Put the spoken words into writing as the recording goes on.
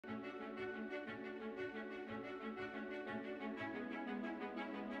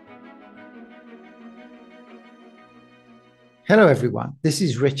Hello, everyone. This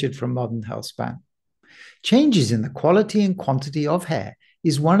is Richard from Modern Healthspan. Changes in the quality and quantity of hair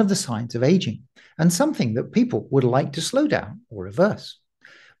is one of the signs of aging and something that people would like to slow down or reverse.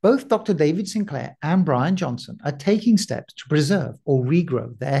 Both Dr. David Sinclair and Bryan Johnson are taking steps to preserve or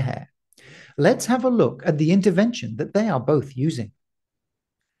regrow their hair. Let's have a look at the intervention that they are both using.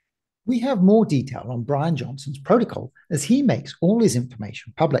 We have more detail on Bryan Johnson's protocol as he makes all his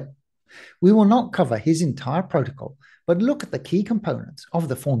information public. We will not cover his entire protocol, but look at the key components of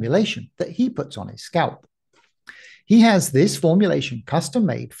the formulation that he puts on his scalp. He has this formulation custom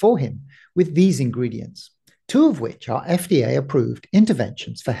made for him with these ingredients, two of which are FDA-approved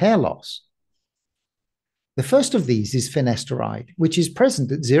interventions for hair loss. The first of these is Finasteride, which is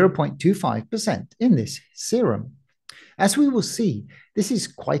present at 0.25% in this serum. As we will see, this is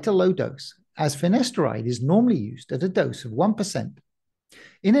quite a low dose, as Finasteride is normally used at a dose of 1%.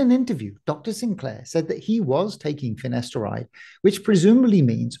 In an interview, Dr. Sinclair said that he was taking Finasteride, which presumably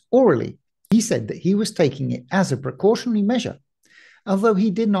means orally. He said that he was taking it as a precautionary measure, although he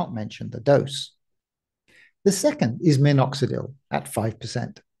did not mention the dose. The second is Minoxidil at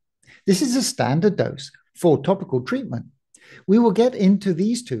 5%. This is a standard dose for topical treatment. We will get into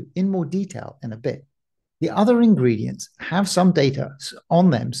these two in more detail in a bit. The other ingredients have some data on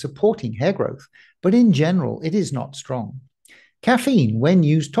them supporting hair growth, but in general, it is not strong. Caffeine, when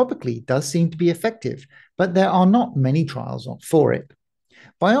used topically, does seem to be effective, but there are not many trials for it.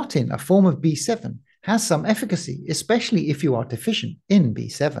 Biotin, a form of B7, has some efficacy, especially if you are deficient in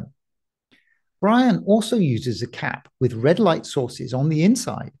B7. Bryan also uses a cap with red light sources on the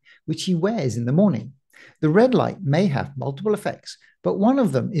inside, which he wears in the morning. The red light may have multiple effects, but one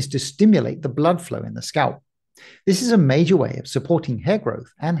of them is to stimulate the blood flow in the scalp. This is a major way of supporting hair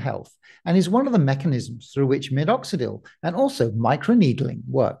growth and health, and is one of the mechanisms through which minoxidil and also microneedling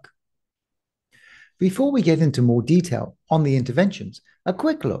work. Before we get into more detail on the interventions, a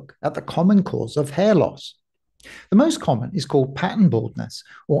quick look at the common cause of hair loss. The most common is called pattern baldness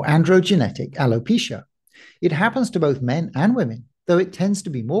or androgenetic alopecia. It happens to both men and women, though it tends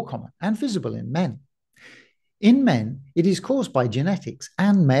to be more common and visible in men. In men, it is caused by genetics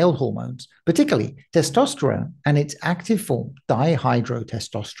and male hormones, particularly testosterone and its active form,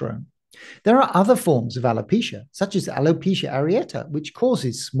 dihydrotestosterone. There are other forms of alopecia, such as alopecia areata, which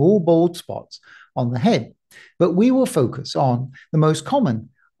causes small bald spots on the head, but we will focus on the most common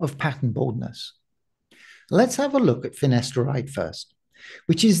of pattern baldness. Let's have a look at Finasteride first,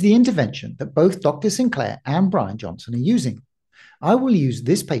 which is the intervention that both Dr. Sinclair and Bryan Johnson are using. I will use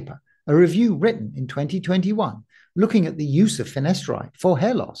this paper, a review written in 2021, looking at the use of Finasteride for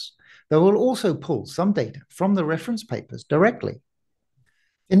hair loss, though we'll also pull some data from the reference papers directly.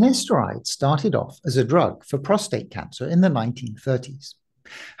 Finasteride started off as a drug for prostate cancer in the 1930s.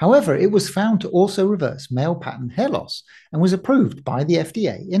 However, it was found to also reverse male pattern hair loss and was approved by the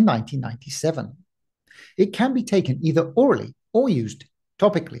FDA in 1997. It can be taken either orally or used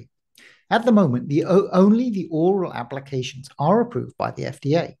topically. At the moment, only the oral applications are approved by the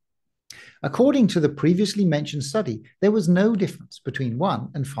FDA. According to the previously mentioned study, there was no difference between 1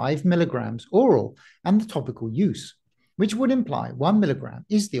 and 5 milligrams oral and the topical use, which would imply 1 milligram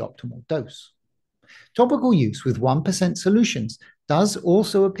is the optimal dose. Topical use with 1% solutions does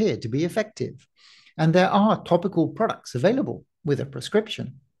also appear to be effective, and there are topical products available with a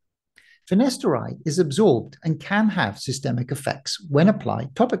prescription. Finasteride is absorbed and can have systemic effects when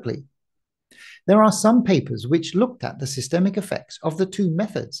applied topically. There are some papers which looked at the systemic effects of the two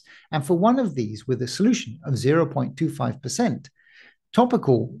methods, and for one of these with a solution of 0.25%,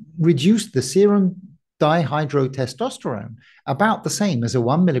 topical reduced the serum dihydrotestosterone about the same as a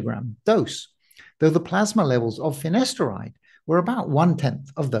 1 milligram dose, though the plasma levels of Finasteride were about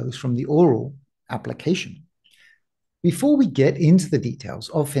 1/10 of those from the oral application. Before we get into the details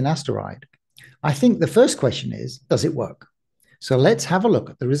of Finasteride, I think the first question is, does it work? So let's have a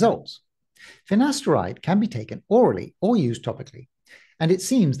look at the results. Finasteride can be taken orally or used topically, and it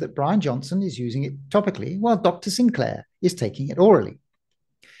seems that Bryan Johnson is using it topically while Dr. Sinclair is taking it orally.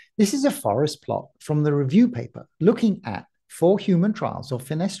 This is a forest plot from the review paper looking at 4 human trials of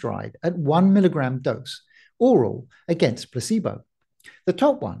Finasteride at 1 milligram dose, oral against placebo. The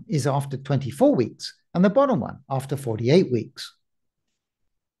top one is after 24 weeks and the bottom one after 48 weeks.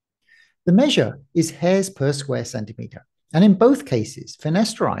 The measure is hairs per square centimeter, and in both cases,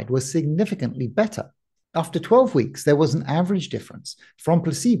 Finasteride was significantly better. After 12 weeks, there was an average difference from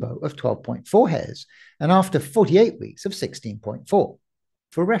placebo of 12.4 hairs, and after 48 weeks of 16.4.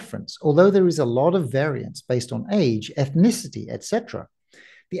 For reference, although there is a lot of variance based on age, ethnicity, etc.,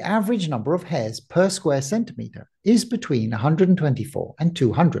 the average number of hairs per square centimeter is between 124 and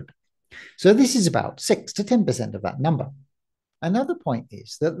 200. So this is about 6 to 10% of that number. Another point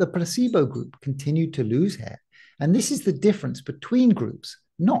is that the placebo group continued to lose hair, and this is the difference between groups,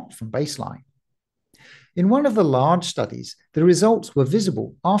 not from baseline. In one of the large studies, the results were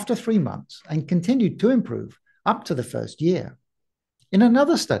visible after 3 months and continued to improve up to the first year. In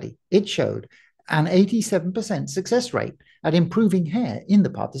another study, it showed an 87% success rate at improving hair in the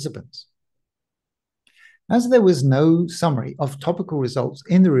participants. As there was no summary of topical results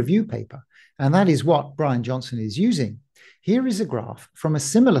in the review paper, and that is what Bryan Johnson is using, here is a graph from a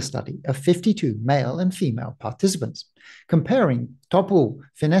similar study of 52 male and female participants, comparing topical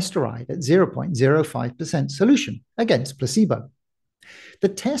finasteride at 0.05% solution against placebo. The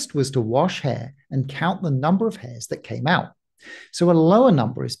test was to wash hair and count the number of hairs that came out, so a lower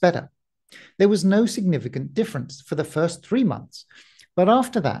number is better. There was no significant difference for the first 3 months, but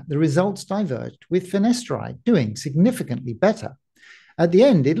after that, the results diverged, with finasteride doing significantly better. At the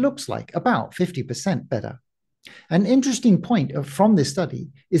end, it looks like about 50% better. An interesting point from this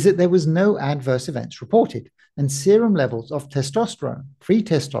study is that there was no adverse events reported, and serum levels of testosterone, free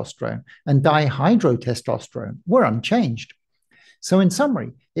testosterone, and dihydrotestosterone were unchanged. So in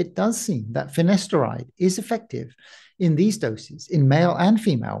summary, it does seem that finasteride is effective in these doses in male and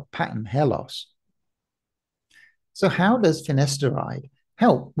female pattern hair loss. So how does finasteride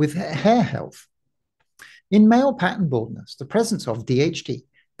help with hair health? In male pattern baldness, the presence of DHT,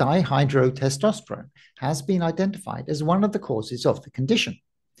 dihydrotestosterone, has been identified as one of the causes of the condition.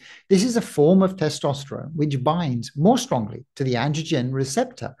 This is a form of testosterone which binds more strongly to the androgen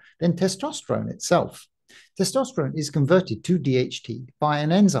receptor than testosterone itself. Testosterone is converted to DHT by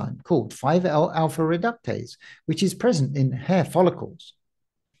an enzyme called 5-alpha reductase, which is present in hair follicles.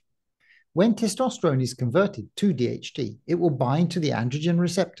 When testosterone is converted to DHT, it will bind to the androgen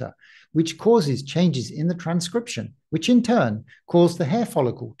receptor, which causes changes in the transcription, which in turn cause the hair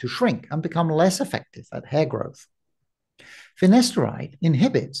follicle to shrink and become less effective at hair growth. Finasteride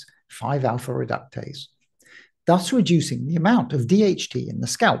inhibits 5-alpha reductase, thus reducing the amount of DHT in the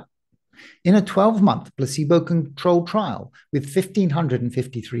scalp. In a 12-month placebo-controlled trial with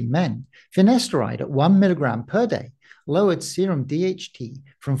 1,553 men, finasteride at 1 milligram per day lowered serum DHT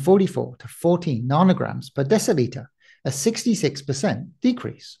from 44 to 14 nanograms per deciliter, a 66%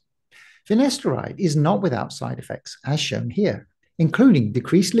 decrease. Finasteride is not without side effects, as shown here, including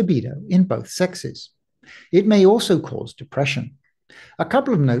decreased libido in both sexes. It may also cause depression. A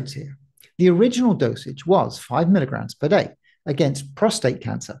couple of notes here. The original dosage was 5 milligrams per day against prostate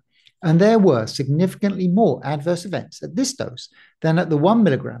cancer, and there were significantly more adverse events at this dose than at the 1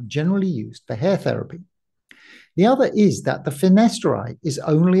 milligram generally used for hair therapy. The other is that the finasteride is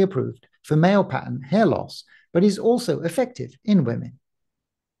only approved for male pattern hair loss, but is also effective in women.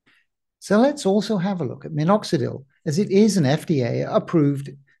 So let's also have a look at Minoxidil, as it is an FDA-approved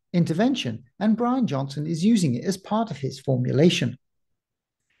intervention, and Bryan Johnson is using it as part of his formulation.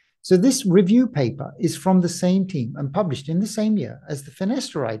 So this review paper is from the same team and published in the same year as the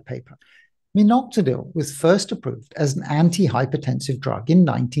finasteride paper. Minoxidil was first approved as an antihypertensive drug in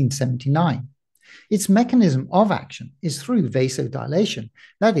 1979. Its mechanism of action is through vasodilation,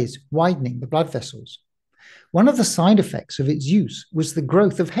 that is, widening the blood vessels. One of the side effects of its use was the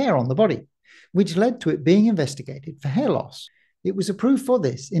growth of hair on the body, which led to it being investigated for hair loss. It was approved for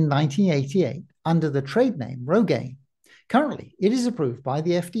this in 1988 under the trade name Rogaine. Currently, it is approved by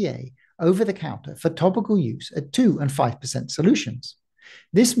the FDA over the counter for topical use at 2 and 5% solutions.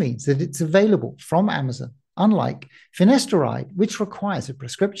 This means that it's available from Amazon, unlike finasteride, which requires a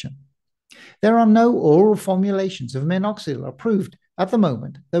prescription. There are no oral formulations of Minoxidil approved at the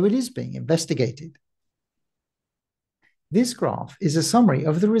moment, though it is being investigated. This graph is a summary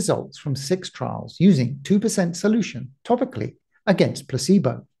of the results from 6 trials using 2% solution topically against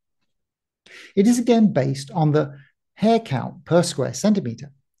placebo. It is again based on the hair count per square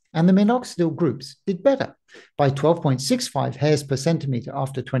centimeter, and the Minoxidil groups did better by 12.65 hairs per centimeter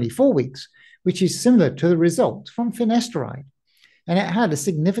after 24 weeks, which is similar to the results from finasteride, and it had a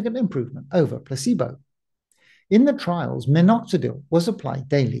significant improvement over placebo. In the trials, Minoxidil was applied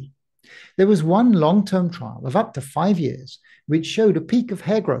daily. There was one long-term trial of up to 5 years, which showed a peak of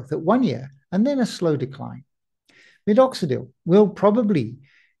hair growth at 1 year and then a slow decline. Minoxidil will probably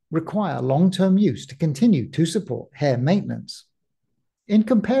require long-term use to continue to support hair maintenance. In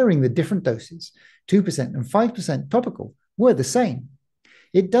comparing the different doses, 2% and 5% topical were the same.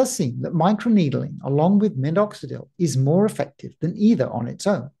 It does seem that microneedling along with Minoxidil is more effective than either on its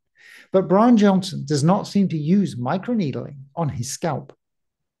own, but Bryan Johnson does not seem to use microneedling on his scalp.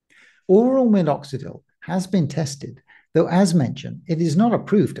 Oral Minoxidil has been tested, though as mentioned, it is not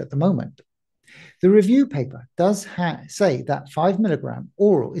approved at the moment. The review paper does say that 5 milligram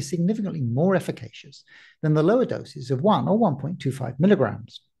oral is significantly more efficacious than the lower doses of 1 or 1.25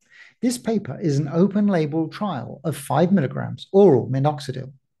 milligrams. This paper is an open-label trial of 5 milligrams oral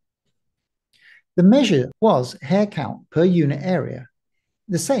minoxidil. The measure was hair count per unit area,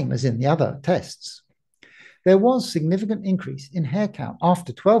 the same as in the other tests. There was significant increase in hair count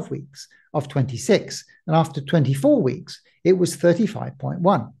after 12 weeks of 26, and after 24 weeks, it was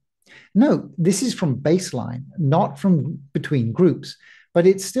 35.1. Note, this is from baseline, not from between groups, but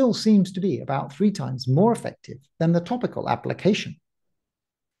it still seems to be about 3 times more effective than the topical application.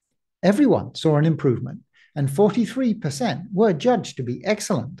 Everyone saw an improvement, and 43% were judged to be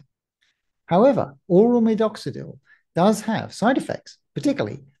excellent. However, oral minoxidil does have side effects,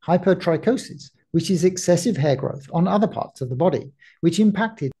 particularly hypertrichosis, which is excessive hair growth on other parts of the body, which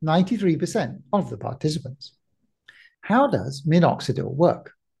impacted 93% of the participants. How does minoxidil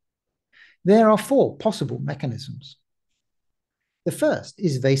work? There are 4 possible mechanisms. The first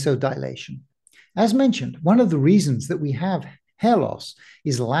is vasodilation. As mentioned, one of the reasons that we have hair loss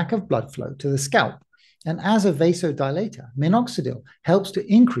is lack of blood flow to the scalp, and as a vasodilator, minoxidil helps to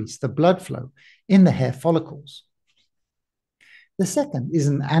increase the blood flow in the hair follicles. The second is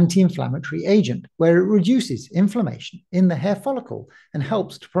an anti-inflammatory agent, where it reduces inflammation in the hair follicle and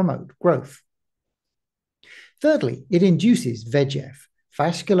helps to promote growth. Thirdly, it induces VEGF,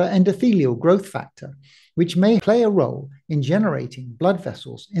 vascular endothelial growth factor, which may play a role in generating blood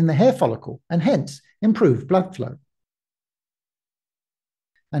vessels in the hair follicle and hence improve blood flow.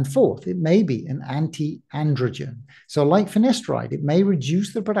 And fourth, it may be an anti-androgen. So like finasteride, it may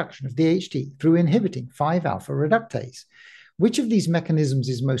reduce the production of DHT through inhibiting 5-alpha reductase. Which of these mechanisms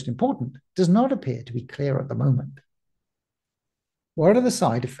is most important does not appear to be clear at the moment. What are the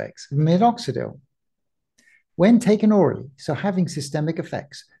side effects of minoxidil? When taken orally, so having systemic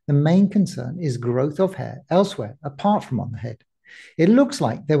effects, the main concern is growth of hair elsewhere apart from on the head. It looks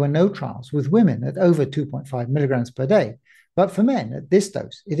like there were no trials with women at over 2.5 milligrams per day, but for men at this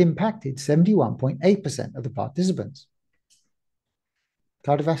dose, it impacted 71.8% of the participants.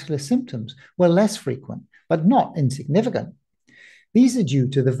 Cardiovascular symptoms were less frequent, but not insignificant. These are due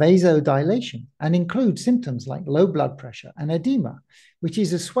to the vasodilation and include symptoms like low blood pressure and edema, which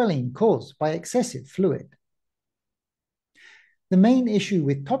is a swelling caused by excessive fluid. The main issue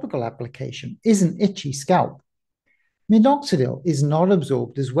with topical application is an itchy scalp. Minoxidil is not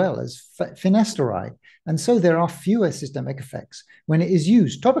absorbed as well as finasteride, and so there are fewer systemic effects when it is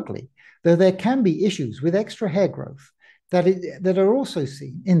used topically, though there can be issues with extra hair growth that are also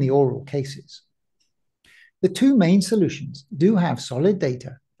seen in the oral cases. The 2 main solutions do have solid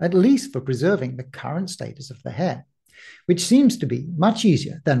data, at least for preserving the current status of the hair, which seems to be much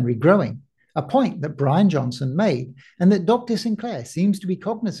easier than regrowing, a point that Bryan Johnson made and that Dr. Sinclair seems to be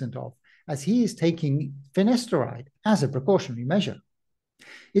cognizant of as he is taking finasteride as a precautionary measure.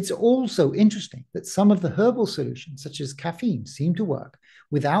 It's also interesting that some of the herbal solutions, such as caffeine, seem to work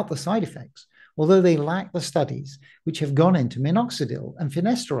without the side effects, although they lack the studies which have gone into minoxidil and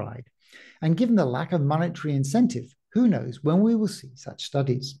finasteride. And given the lack of monetary incentive, who knows when we will see such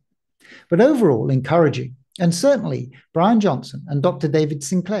studies. But overall, encouraging. And certainly, Bryan Johnson and Dr. David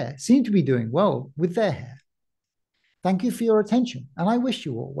Sinclair seem to be doing well with their hair. Thank you for your attention, and I wish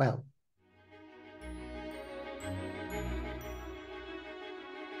you all well.